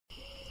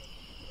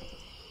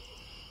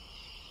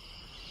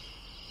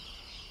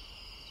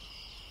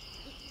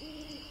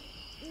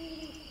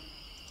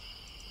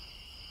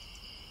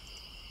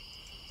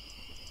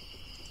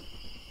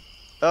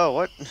Oh,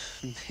 what?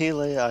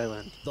 Melee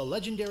Island. The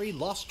legendary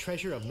lost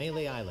treasure of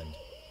Melee Island.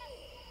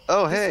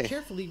 Oh, This hey.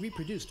 carefully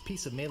reproduced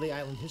piece of Melee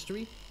Island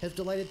history has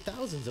delighted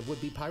thousands of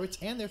would-be pirates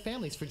and their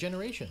families for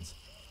generations.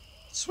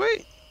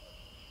 Sweet.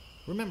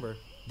 Remember,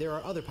 there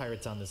are other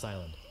pirates on this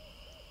island.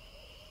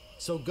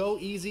 So go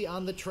easy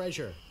on the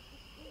treasure.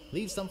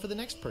 Leave some for the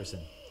next person.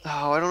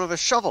 Oh, I don't have a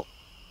shovel.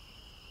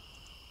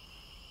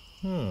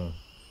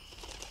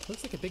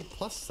 Looks like a big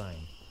plus sign.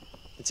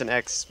 It's an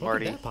X, What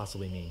Marty. could that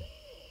possibly mean?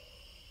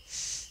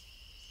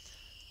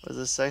 What does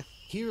this say?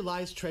 Here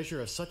lies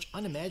treasure of such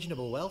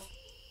unimaginable wealth.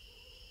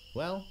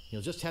 Well,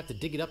 you'll just have to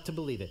dig it up to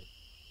believe it.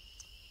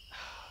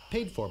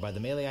 Paid for by the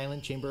Melee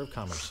Island Chamber of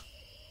Commerce.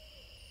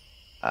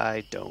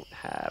 I don't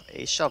have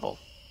a shovel.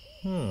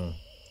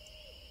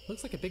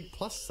 Looks like a big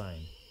plus sign.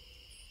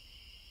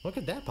 What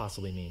could that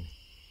possibly mean?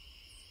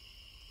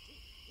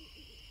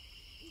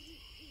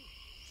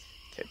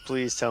 Okay,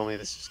 please tell me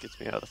this just gets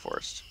me out of the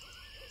forest.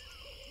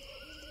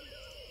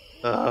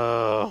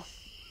 Oh.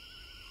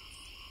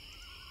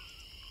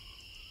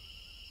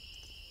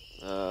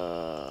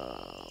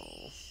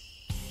 Oh.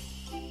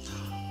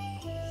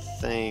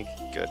 Thank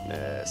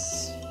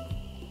goodness.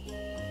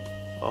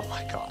 Oh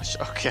my gosh,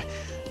 okay.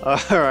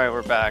 Alright,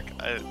 we're back.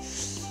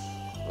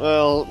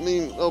 Well, I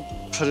mean, I'll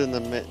put in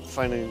the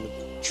finding the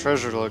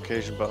treasure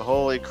location, but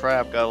holy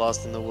crap, got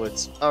lost in the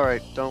woods.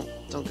 Alright, don't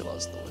get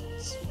lost in the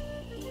woods.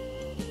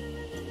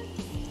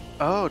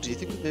 Oh, do you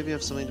think we maybe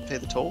have something to pay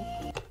the toll?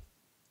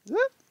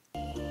 What?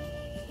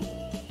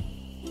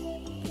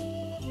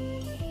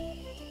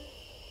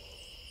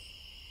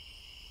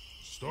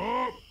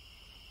 Stop!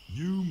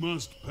 You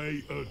must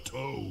pay a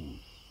toll.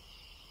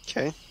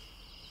 Okay.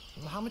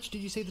 How much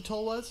did you say the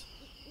toll was?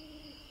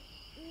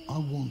 I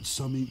want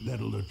something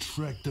that'll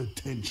attract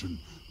attention,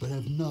 but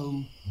have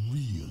no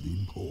real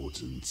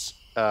importance.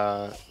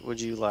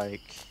 Would you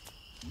like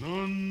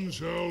None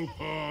shall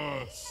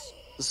pass.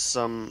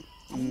 some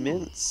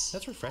mints?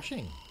 That's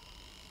refreshing.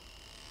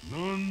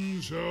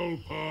 None shall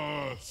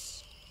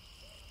pass.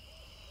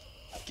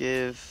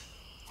 Give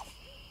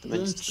the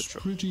mints to the That's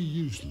troll. pretty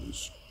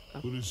useless,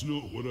 but it's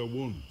not what I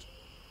want.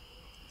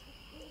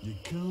 You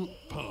can't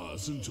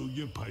pass until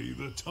you pay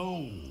the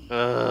toll.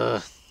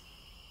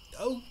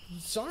 Oh,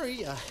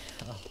 sorry. I'll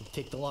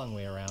take the long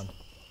way around.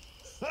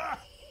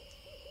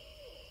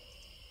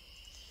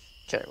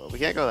 Okay, well, we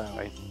can't go that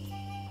way.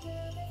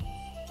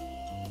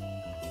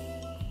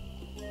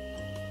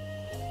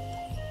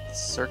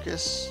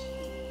 Circus?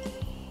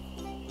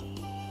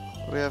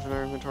 What do we have in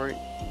our inventory?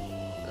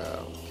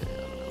 Oh, okay, I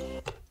don't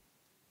know.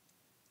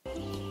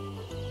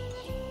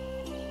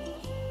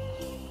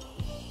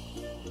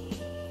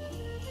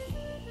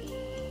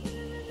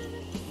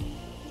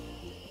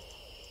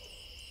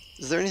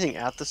 Is there anything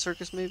at the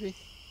circus, maybe?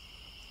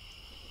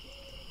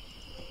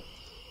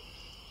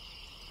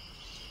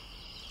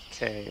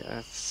 Okay,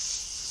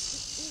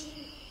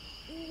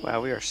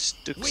 wow, we are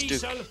stook.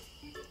 Weasel,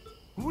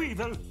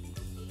 Weevil,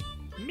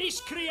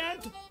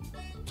 Miscreant,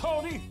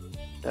 Tony,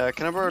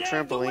 Can I borrow a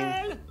trampoline?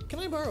 Ne'er-do-well. Can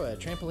I borrow a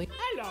trampoline?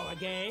 Hello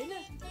again.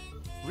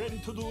 Ready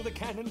to do the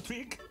cannon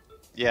trick?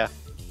 Yeah.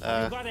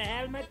 You got a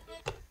helmet?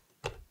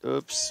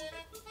 Oops.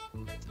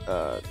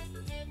 No,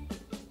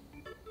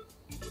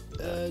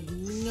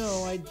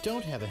 I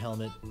don't have a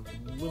helmet.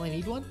 Will I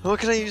need one? What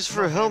can I use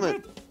for a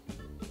helmet?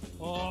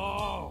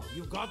 Oh,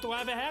 you got to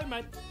have a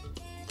helmet.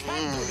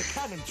 Can't do the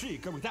cannon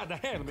trick without a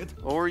helmet.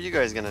 What were you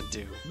guys gonna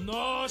do?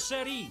 No,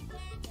 siree.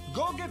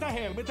 Go get a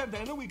helmet and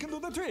then we can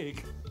do the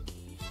trick.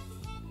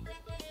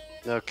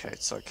 Okay,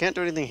 so I can't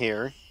do anything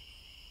here.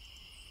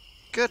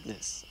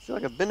 Goodness, I feel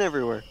like I've been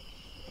everywhere.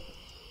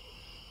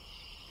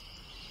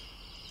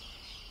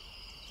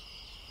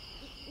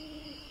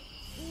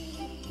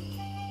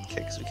 Okay,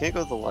 because we can't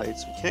go to the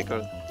lights. We can't go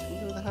to. Can we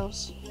go to the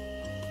house?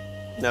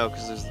 No,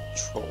 because there's the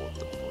troll at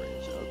the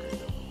bridge. Okay,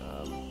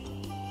 no.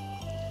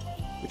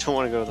 We don't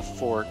want to go to the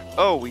fork.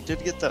 Oh, we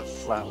did get that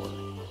flower.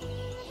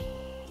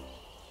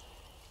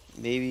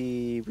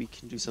 Maybe we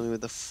can do something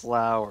with the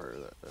flower.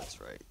 That's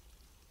right.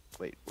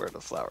 Wait, where'd the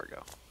flower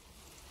go?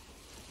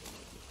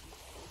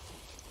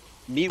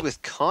 Meat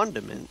with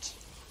condiment?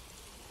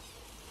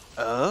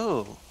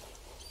 Oh.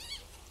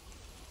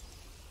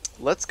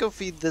 Let's go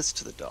feed this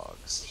to the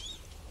dogs.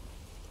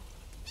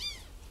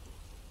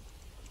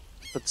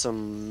 Put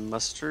some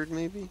mustard,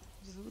 maybe?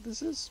 Is that what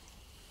this is?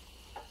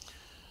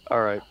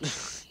 Alright.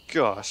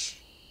 Gosh.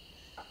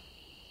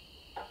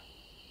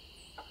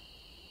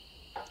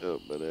 Oh,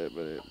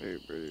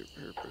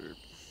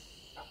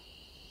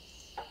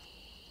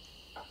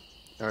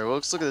 Alright, well,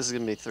 looks like this is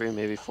going to be 3,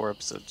 maybe 4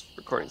 episodes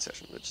recording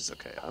session, which is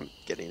okay. I'm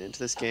getting into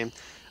this game.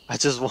 I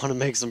just want to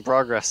make some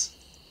progress.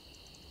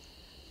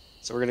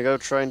 So we're going to go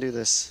try and do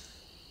this.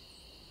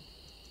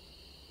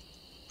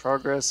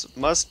 Progress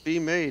must be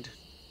made.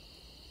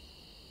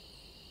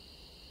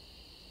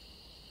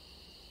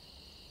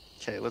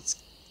 Okay, let's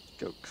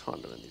go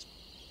condiment these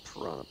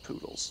piranha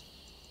poodles.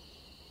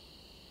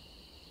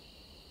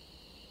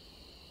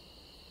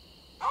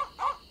 I'm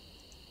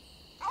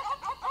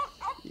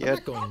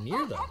not going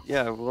near them.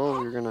 Yeah, well,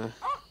 we're gonna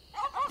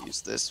use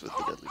this with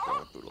the deadly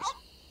brown poodles.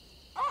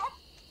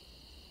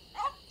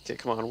 Okay,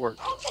 come on, work.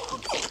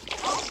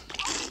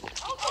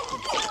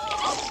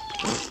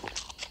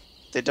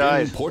 They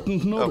died.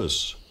 Important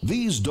notice.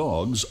 These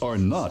dogs are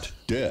not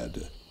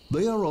dead.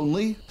 They are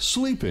only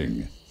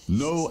sleeping.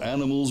 No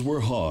animals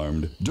were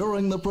harmed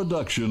during the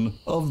production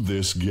of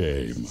this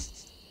game.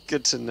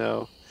 Good to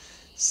know.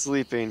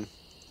 Sleeping.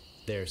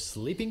 They're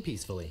sleeping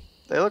peacefully.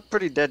 They look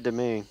pretty dead to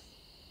me.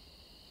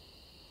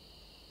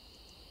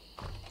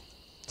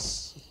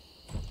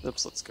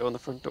 Oops, let's go in the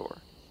front door.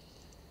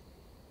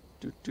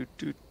 Doot, doot,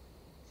 doot.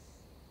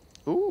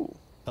 Ooh.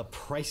 A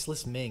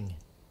priceless Ming.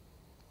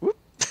 Whoop.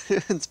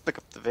 Let's pick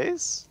up the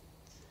vase.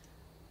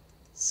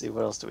 Let's see,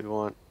 what else do we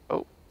want?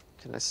 Oh,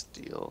 can I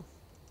steal?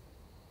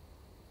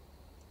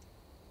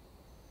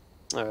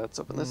 Alright, let's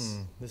open this.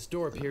 This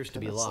door appears to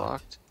Okay, be that's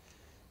locked.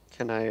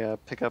 Can I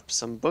pick up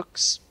some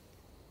books?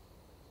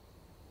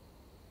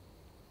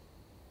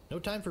 No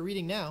time for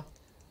reading now.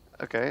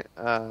 Okay,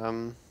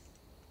 what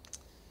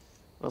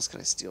else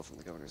can I steal from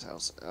the governor's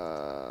house?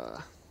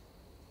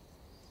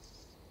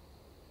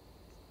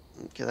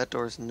 Okay, that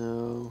door's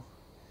no.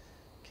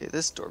 Okay,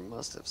 this door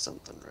must have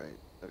something, right?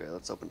 Okay,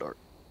 let's open door.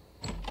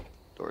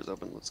 Door's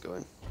open, let's go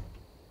in.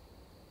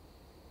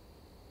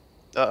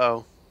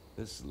 Uh-oh.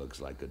 This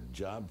looks like a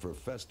job for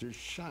Fester's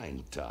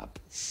Shine Top.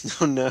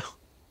 Oh no.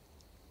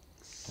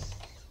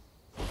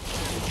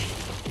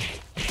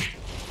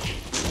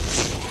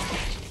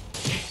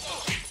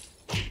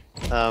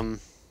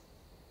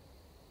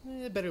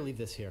 Better leave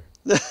this here.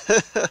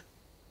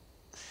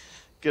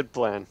 Good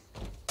plan.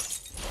 I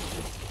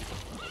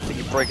think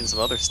you're breaking some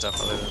other stuff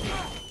other than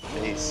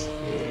base.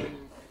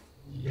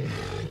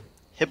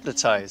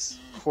 Hypnotize.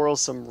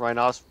 Quarrelsome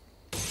rhinos.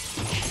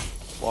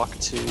 Walk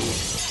to.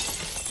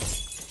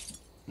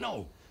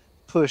 No,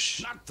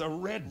 Push. not the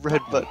red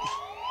Red button.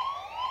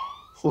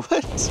 button.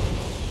 What?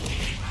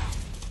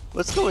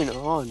 What's going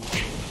on?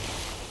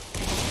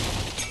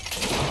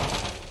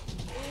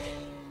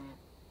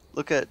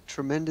 Look at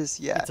tremendous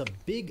yak. It's a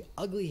big,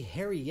 ugly,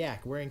 hairy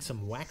yak wearing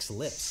some wax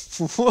lips.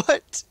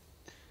 What?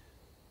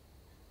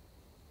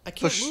 I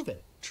can't Push. move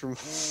it.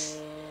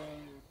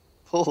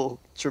 Pull.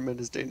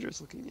 Tremendous,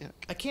 dangerous looking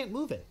yak. I can't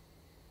move it.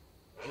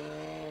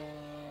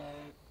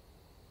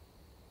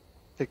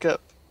 Pick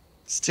up.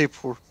 Stay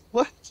poor.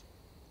 What?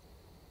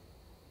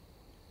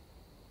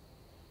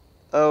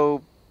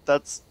 Oh,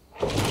 that's.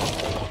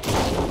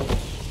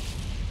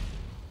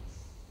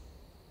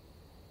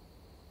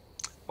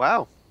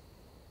 Wow.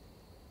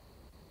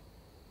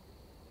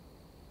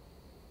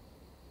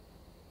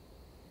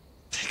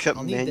 Pick up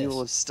I'll need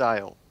manual this. of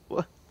style.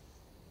 What?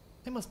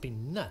 They must be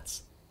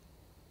nuts.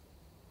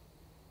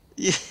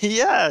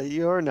 Yeah,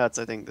 you're nuts,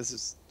 I think. This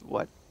is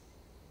what?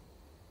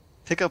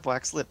 Pick up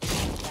wax lip.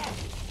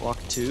 Walk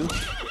 2.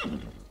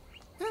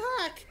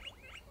 Heck!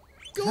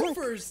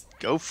 Gophers!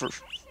 Gopher.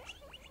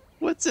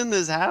 What's in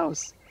this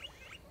house?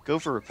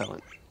 Gopher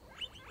repellent.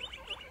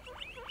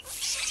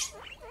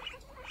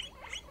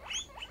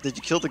 Did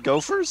you kill the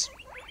gophers?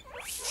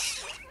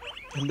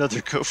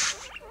 Another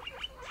gopher.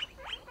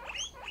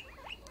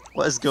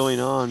 What is going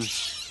on?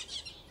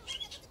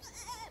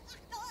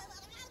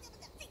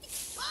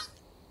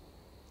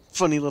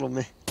 Funny little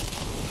man.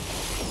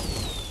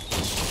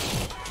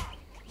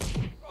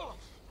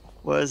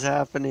 What is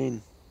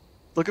happening?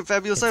 Look at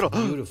Fabulous It's Idol.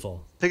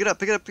 beautiful. Pick it up,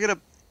 pick it up, pick it up.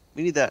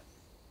 We need that.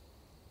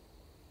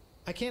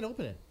 I can't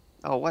open it.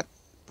 Oh, what?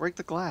 Break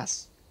the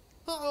glass.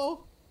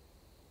 Uh-oh.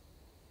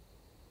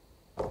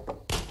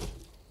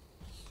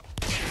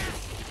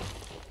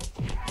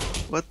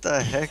 What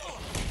the heck?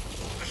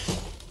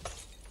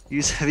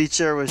 Use heavy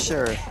chair with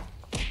sheriff.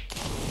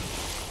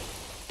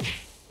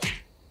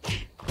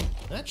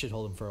 That should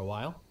hold him for a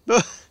while.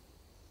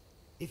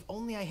 If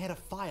only I had a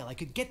file, I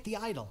could get the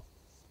idol.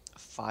 A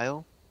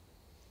file?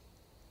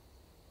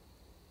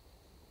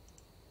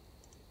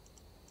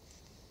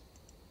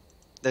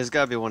 There's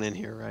gotta be one in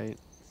here, right?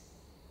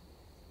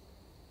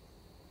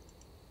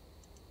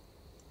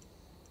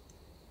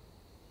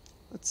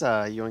 Let's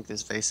yoink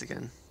this vase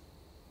again.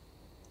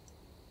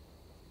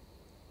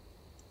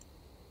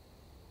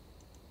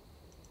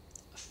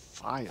 A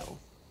file?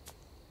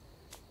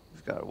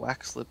 We've got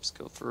wax lips,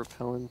 gopher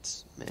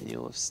repellent,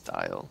 manual of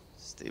style,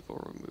 staple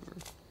remover.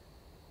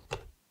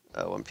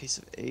 One piece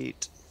of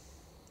 8.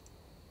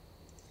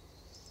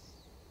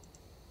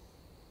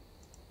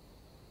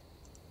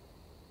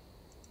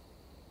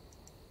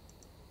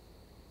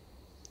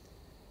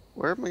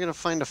 Where am I gonna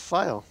find a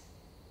file?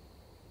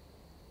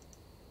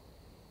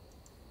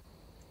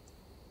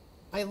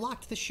 I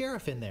locked the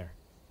sheriff in there.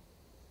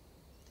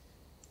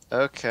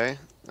 Okay,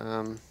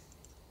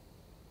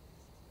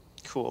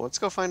 cool. Let's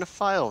go find a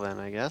file then,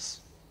 I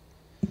guess.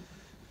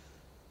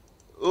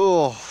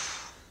 Oh.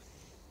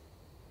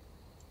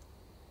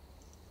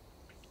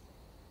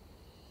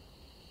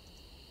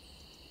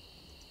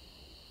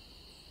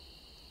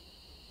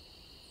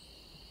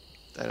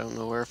 I don't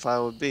know where a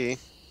file would be.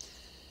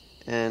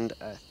 And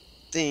I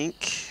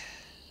think...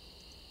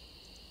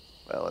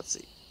 Well, let's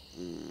see.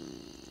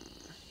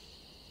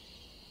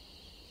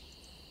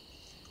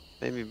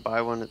 Maybe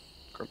buy one at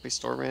Grumpy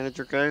Store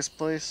Manager guy's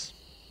place.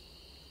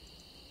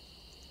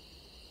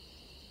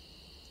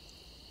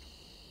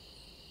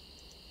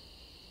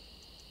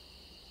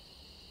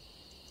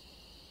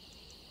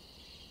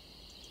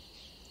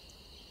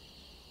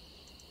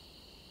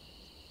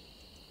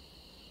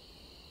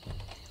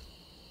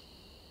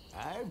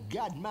 I've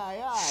got my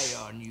eye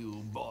on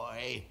you,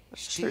 boy.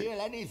 Sure. Steal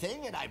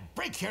anything and I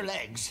break your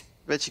legs.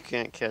 Bet you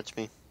can't catch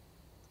me.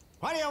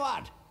 What do you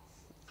want?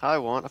 I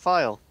want a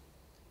file.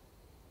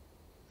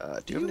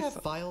 Do you have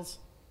files?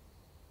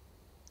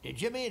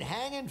 Did you mean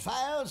hanging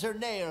files or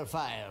nail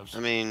files? I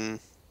mean,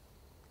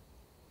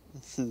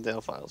 nail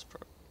files, pro.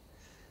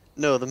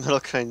 No, the metal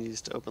kind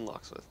used to open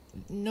locks with.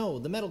 No,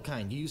 the metal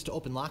kind you used to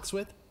open locks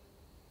with?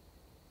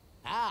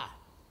 Ah,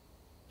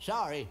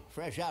 sorry,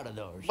 fresh out of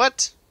those.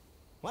 What?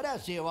 What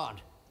else do you want?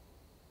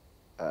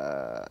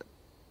 I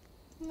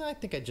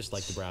think I'd just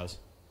like to browse.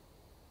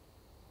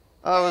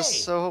 I was Hey,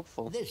 so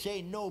hopeful. This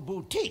ain't no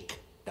boutique.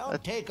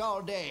 Don't take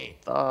all day.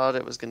 Thought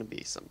it was gonna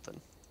be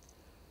something.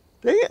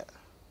 Dang it!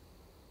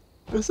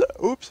 Is that?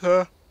 Oops.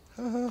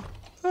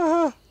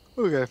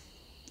 Okay.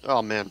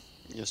 Oh man,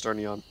 you're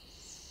starting on.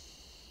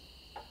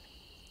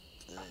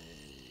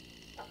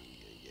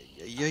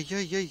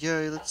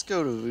 Yeah. Let's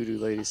go to Voodoo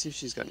Lady. See if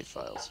she's got any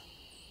files.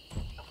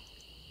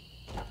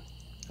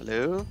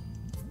 Hello.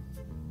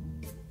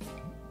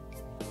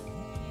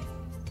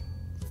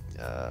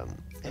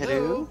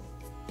 Hello.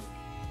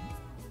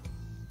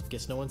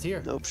 Guess no one's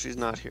here. Nope, she's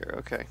not here.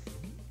 Okay.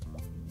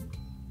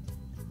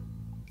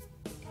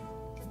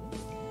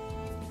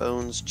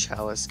 Bones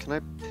chalice. Can I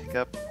pick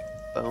up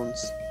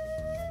bones?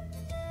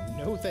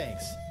 No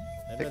thanks.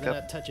 I'd Pick rather up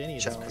not touch any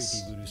of chalice.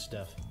 this creepy voodoo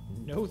stuff.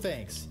 No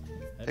thanks.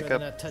 I'd Pick rather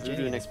up not touch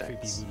voodoo any of this creepy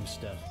knickknacks. voodoo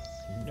stuff.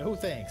 No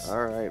thanks.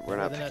 Alright, we're I'd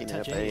not rather picking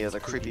touch up any of of the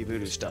this creepy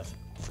voodoo stuff.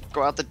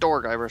 Go out the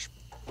door, Guybrush.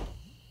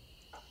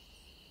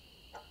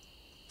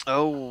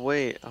 Oh,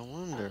 wait, I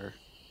wonder.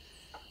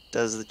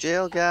 Does the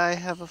jail guy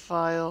have a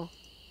file?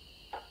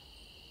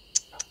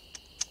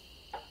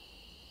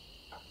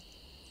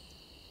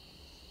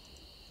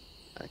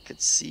 I could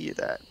see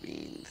that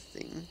being the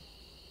thing.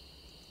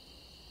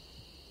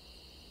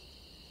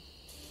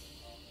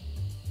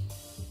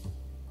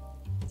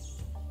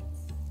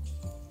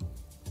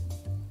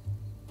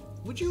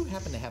 Would you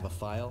happen to have a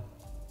file?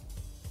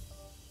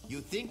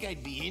 You think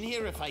I'd be in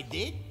here if I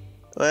did?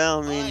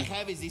 Well, I All I mean,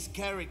 have is this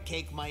carrot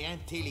cake my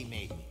Aunt Tilly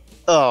made me.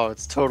 oh,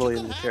 it's totally You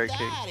in can the have carrot cake.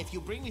 that if you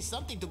bring me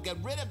something to get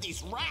rid of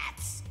these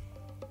rats.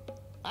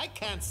 I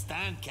can't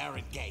stand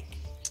carrot cake.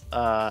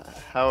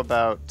 How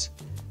about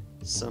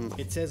some?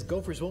 It says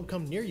gophers won't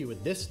come near you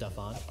with this stuff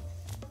on.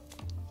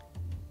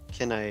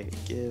 Can I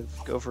give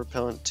gopher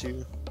repellent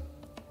to?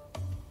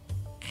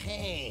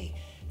 Hey,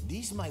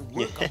 this might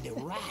work on the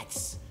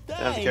rats.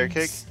 Have the carrot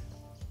cake? Thanks.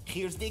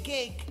 Here's the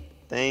cake.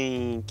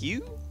 Thank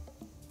you.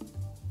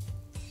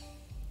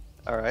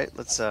 Alright,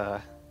 let's,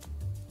 can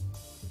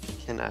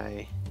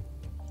I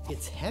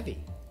It's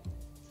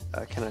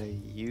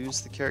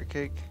use the carrot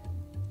cake?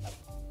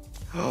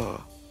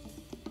 Oh.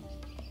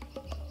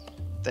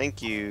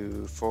 Thank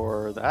you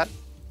for that.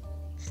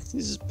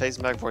 He's just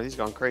pacing back and forth. He's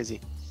gone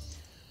crazy.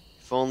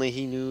 If only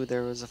he knew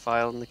there was a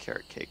file in the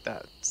carrot cake.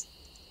 That's...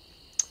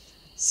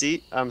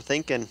 See, I'm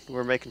thinking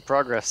we're making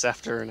progress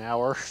after an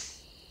hour.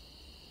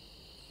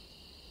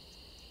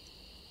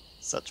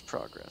 Such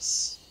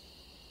progress.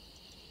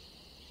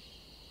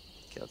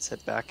 Okay, let's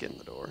head back in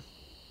the door.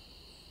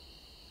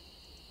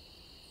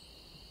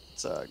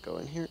 Let's go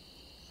in here.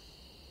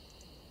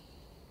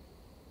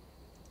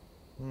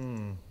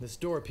 This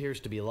door appears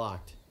to be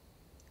locked.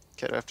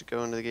 Okay, do I have to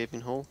go into the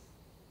gaping hole?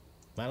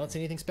 I don't see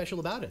anything special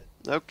about it.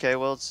 Okay,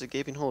 well, it's a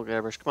gaping hole,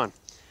 Guybrush. Come on.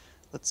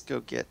 Let's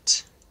go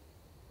get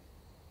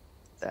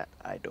that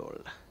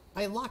idol.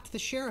 I locked the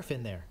sheriff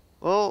in there.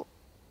 Well,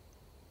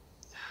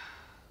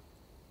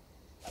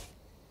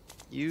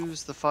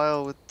 use the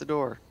file with the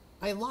door.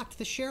 I locked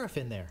the sheriff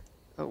in there.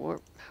 Oh,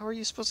 how are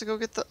you supposed to go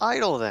get the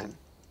idol then?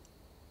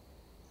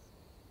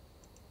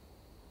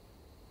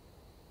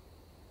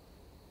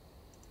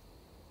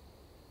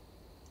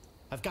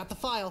 I've got the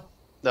file.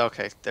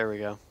 Okay, there we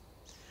go.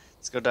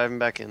 Let's go diving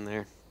back in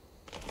there.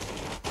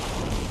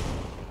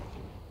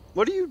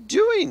 What are you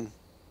doing?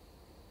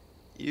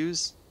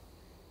 Use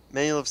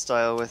manual of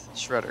style with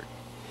shredder.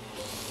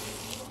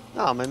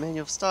 Ah, my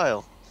manual of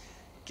style.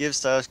 Give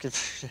stylish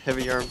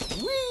heavy arm.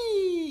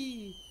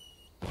 Whee!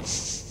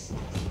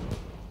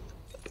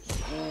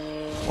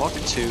 Walk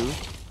to.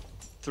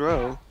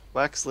 Throw.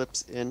 Wax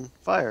lips in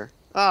fire.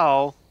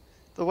 Ow!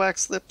 The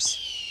wax lips.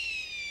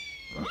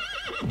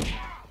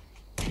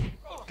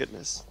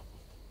 Goodness.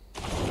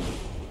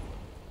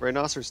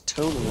 Rhinoceros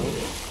toenail.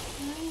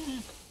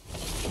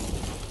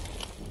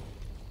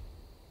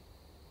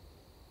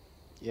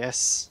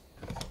 Yes.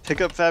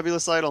 Pick up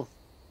Fabulous Idol.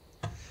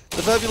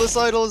 The Fabulous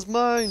Idol is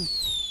mine!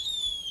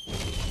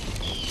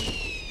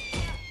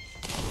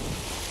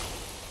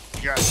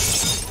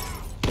 Yes!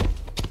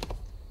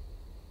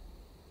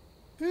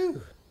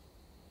 Whew.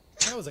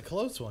 That was a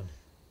close one.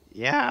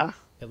 Yeah.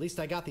 At least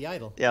I got the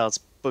idol. Yeah, let's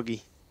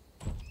boogie.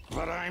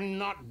 But I'm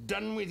not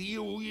done with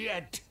you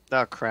yet.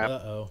 Oh, crap.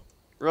 Uh-oh.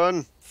 Run!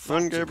 Run,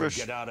 Thought you could Guybrush.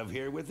 get out of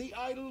here with the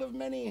idol of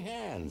many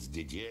hands,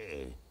 did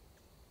you?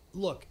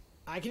 Look,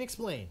 I can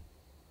explain.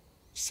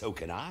 So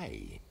can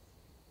I.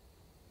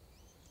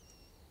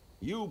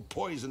 You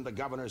poisoned the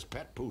governor's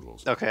pet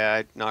poodles. Okay,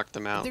 I knocked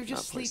them out. They're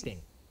just not poisoned.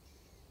 sleeping.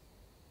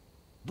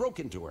 Broke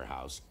into her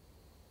house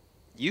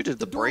You did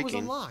the, The door was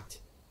breaking.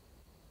 unlocked.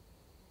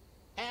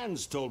 and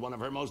stole one of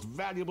her most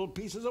valuable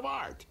pieces of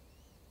art.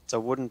 It's a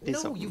wooden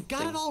piece No, of you've got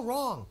thing. it all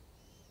wrong.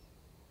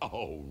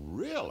 Oh,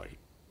 really?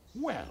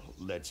 Well,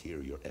 let's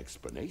hear your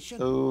explanation.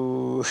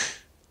 Oh.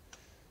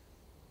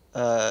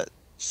 it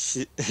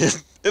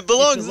It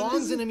belongs.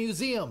 belongs in a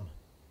museum.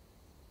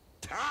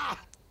 Ah!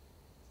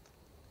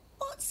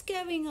 What's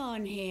going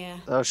on here?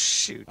 Oh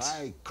shoot.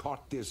 I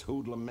caught this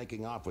hoodlum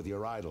making off with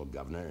your idol,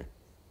 Governor.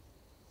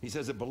 He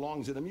says it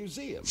belongs in a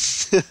museum.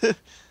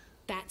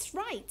 That's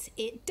right,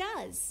 it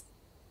does.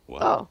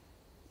 What? Oh,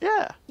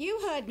 yeah.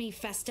 You heard me,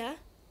 Fester.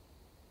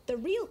 The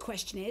real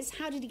question is,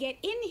 how did he get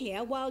in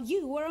here while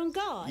you were on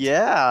guard?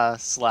 Yeah,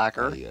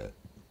 slacker.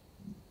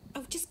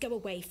 Oh, just go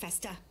away,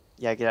 Fester.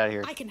 Yeah, get out of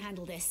here. I can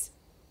handle this.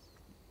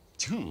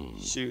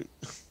 Shoot.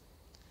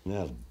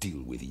 I'll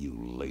deal with you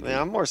later. Man,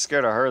 I'm more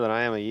scared of her than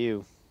I am of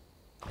you.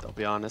 I'll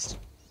be honest.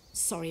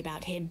 Sorry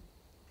about him.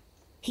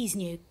 He's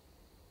new.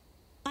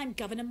 I'm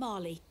Governor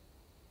Marley.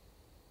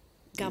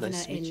 Governor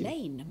Nice to meet you.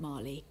 Elaine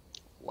Marley.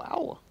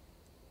 Wow.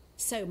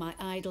 So my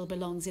idol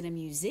belongs in a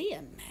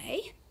museum,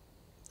 eh?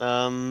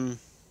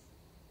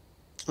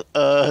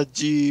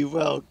 Gee,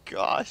 well,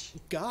 gosh.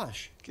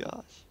 Gosh.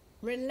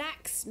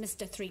 Relax,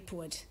 Mr.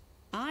 Threepwood.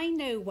 I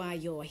know why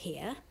you're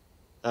here.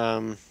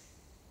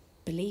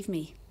 Believe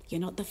me,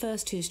 you're not the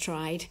first who's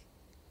tried.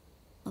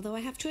 Although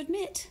I have to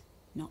admit,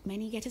 not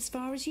many get as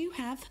far as you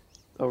have.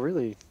 Oh,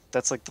 really?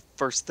 That's like the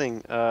first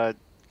thing.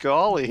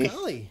 Golly.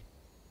 Golly.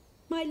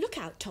 My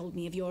lookout told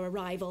me of your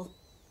arrival.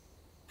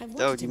 I've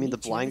Oh, wanted to you mean the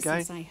meet blind ever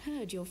guy? since I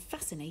heard your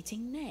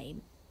fascinating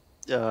name.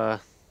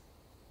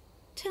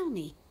 Tell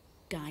me,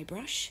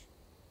 Guybrush,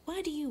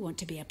 why do you want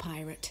to be a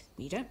pirate?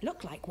 You don't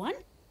look like one.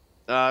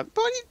 What are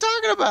you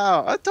talking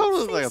about? I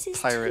totally look like Face a is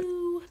pirate.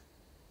 too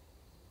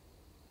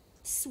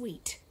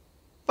sweet.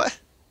 What?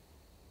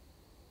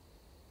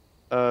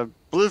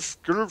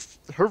 Bliff, glurf,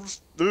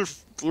 herf,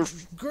 glurf,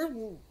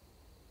 glurf.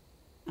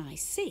 I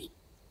see.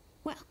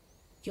 Well,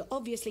 you're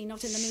obviously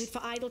not in the mood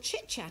for idle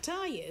chit-chat,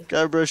 are you?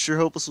 Guybrush, you're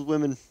hopeless with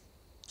women.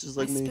 Just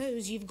like I me.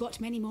 suppose you've got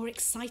many more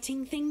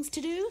exciting things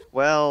to do?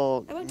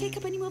 Well... I won't take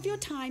up any more of your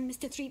time,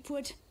 Mr.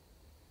 Threepwood.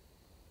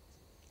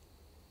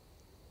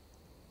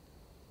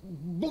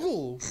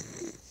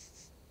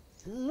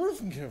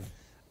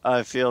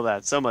 I feel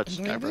that so much,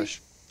 Guybrush.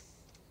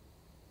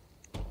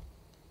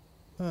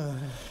 I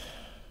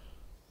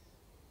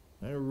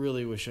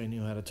really wish I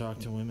knew how to talk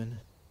to women.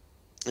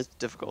 It's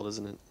difficult,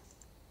 isn't it?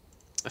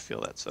 I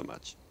feel that so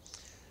much.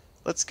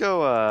 Let's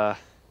go,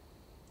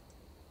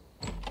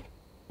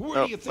 Where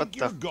Oh, do you what think the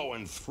you're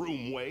going,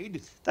 Froom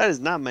Wade? That is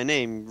not my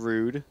name,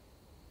 rude.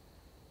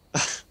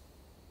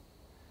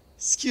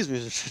 Excuse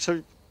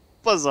me,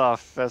 buzz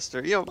off,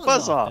 Fester. Yo,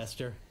 buzz off.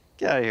 Fester.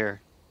 Get out of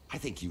here. I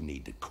think you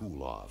need to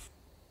cool off.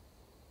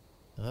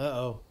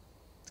 Uh-oh.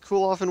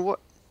 Cool off and what?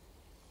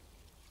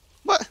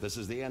 What? This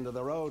is the end of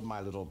the road,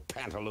 my little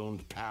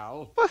pantalooned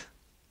pal. What?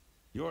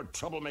 Your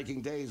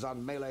troublemaking days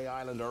on Melee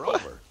Island are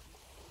over.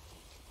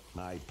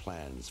 My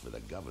plans for the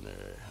governor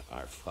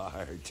are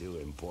far too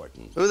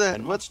important. Who the-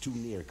 and what? much too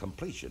near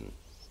completion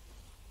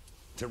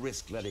to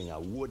risk letting a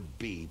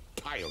would-be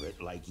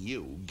pirate like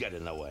you get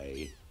in the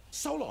way.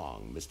 So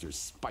long, Mr.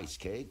 Spice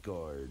Cake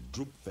or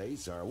Droop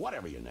Face or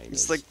whatever your name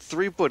is. It's like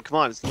Threepwood. Come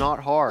on, it's not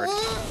hard.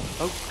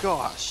 Oh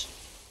gosh.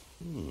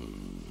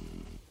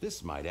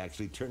 This might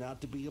actually turn out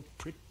to be a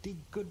pretty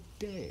good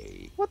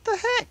day. What the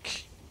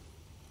heck?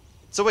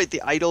 So wait,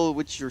 the idol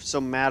which you're so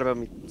mad about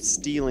me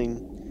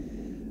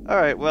stealing.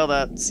 Alright, well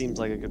that seems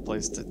like a good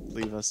place to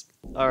leave us.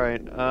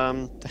 Alright,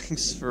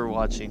 thanks for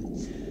watching.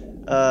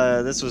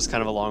 This was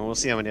kind of a long one. We'll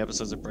see how many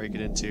episodes I break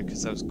it into,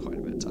 because that was quite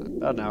a bit of time.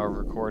 About an hour of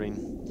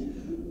recording.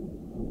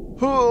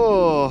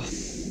 Oh,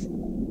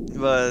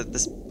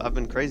 but I've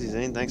been crazy,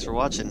 Zane. Thanks for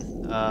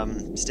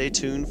watching. Stay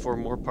tuned for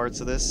more parts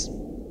of this.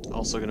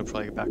 Also gonna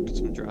probably get back to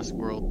some Jurassic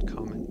World.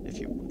 Comment if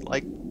you would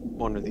like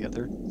one or the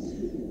other.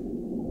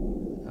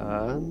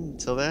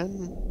 Until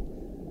then,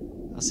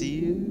 I'll see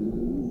you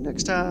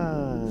next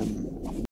time.